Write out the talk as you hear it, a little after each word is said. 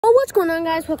What's going on,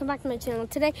 guys? Welcome back to my channel.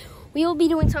 Today we will be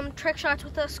doing some trick shots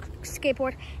with a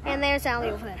skateboard, and there's Allie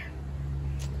over there.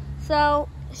 So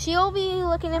she'll be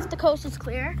looking if the coast is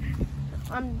clear.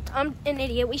 I'm an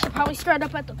idiot. We should probably start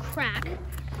up at the crack.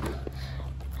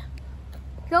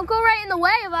 Don't go right in the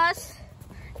way of us.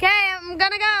 Okay, I'm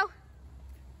gonna go.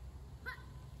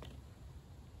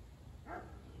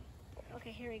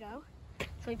 Okay, here we go.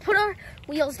 So we put our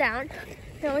wheels down,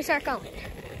 then we start going.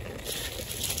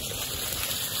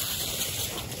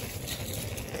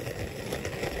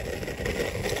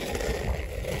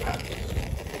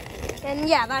 And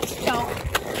yeah, that's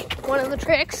one of the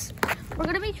tricks. We're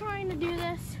gonna be trying to do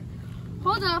this.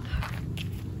 Hold up.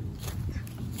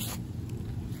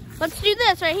 Let's do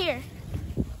this right here.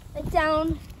 Like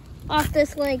down off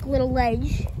this like little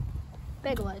ledge.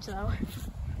 Big ledge though.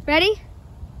 Ready?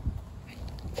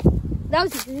 That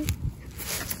was easy.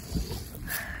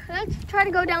 Let's try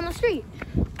to go down the street.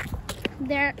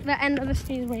 There, the end of the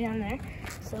street is way down there.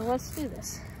 So let's do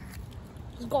this.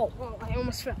 Let's go. Oh, I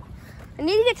almost fell. I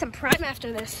need to get some prime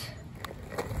after this.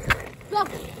 Go.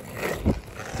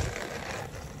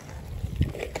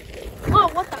 Oh,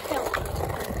 what the hell?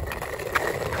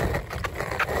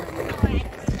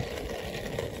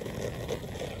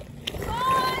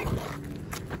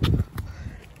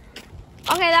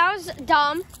 Okay, that was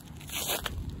dumb.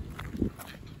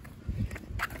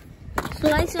 So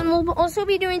guys, and we'll also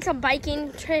be doing some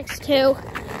biking tricks too.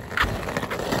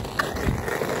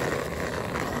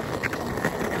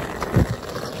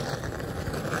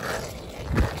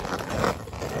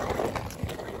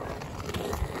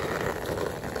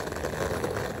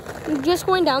 Just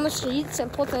going down the street,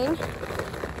 simple thing.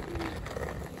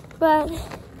 But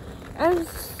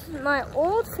as my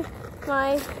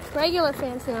regular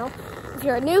fans know, if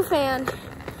you're a new fan,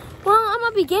 well, I'm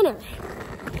a beginner.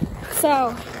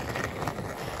 So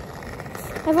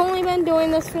I've only been doing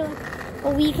this for like a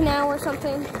week now or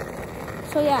something.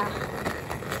 So yeah,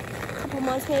 a couple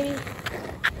months maybe.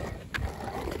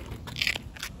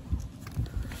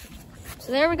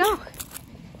 So there we go.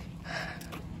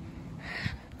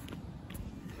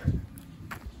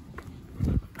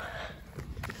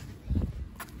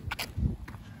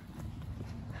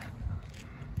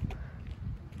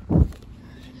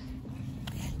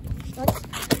 Let's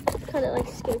cut it like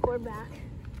skateboard back.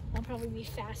 That'll probably be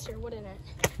faster, wouldn't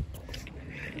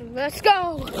it? Let's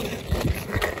go!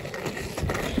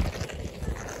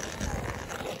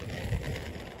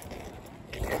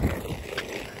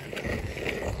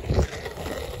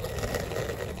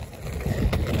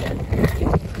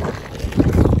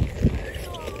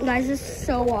 Guys, this is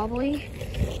so wobbly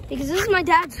because this is my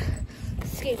dad's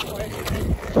skateboard.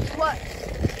 What?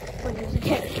 When he was a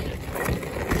kid.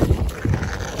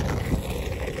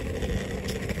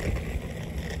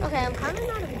 Okay, I'm kind of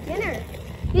not a beginner.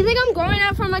 You think I'm growing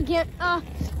up from a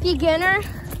beginner?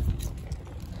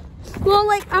 Well,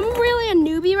 like, I'm really a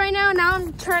newbie right now. Now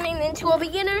I'm turning into a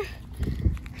beginner.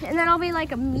 And then I'll be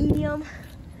like a medium.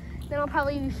 Then I'll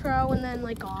probably be pro and then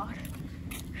like God.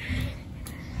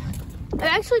 I'm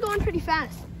actually going pretty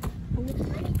fast.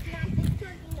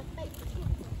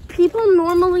 People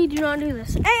normally do not do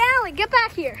this. Hey, Allie, get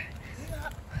back here.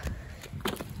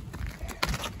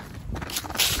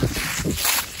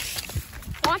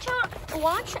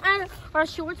 Watch at our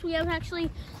shorts. We have actually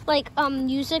like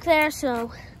music there,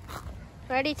 so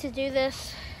ready to do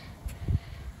this.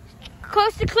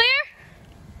 Close to clear.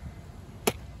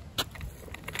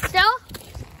 Still?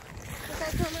 You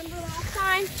guys remember last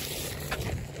time?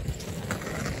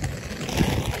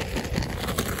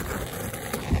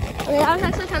 Okay, that was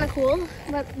actually kind of cool,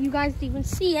 but you guys didn't even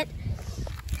see it.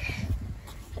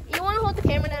 You want to hold the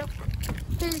camera now?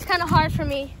 Because it's kind of hard for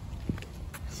me.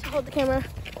 So hold the camera.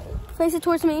 Face it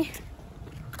towards me.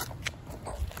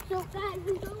 So guys,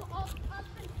 we go up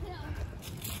and hill.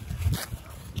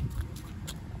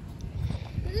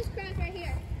 There's this crack right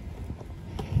here.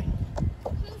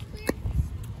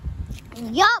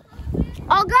 Yup.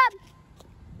 All good.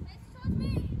 Face towards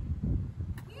me.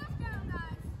 Heels down,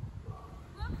 guys.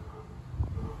 Look.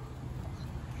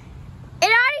 It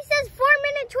already says 4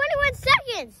 minutes, 21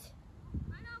 seconds.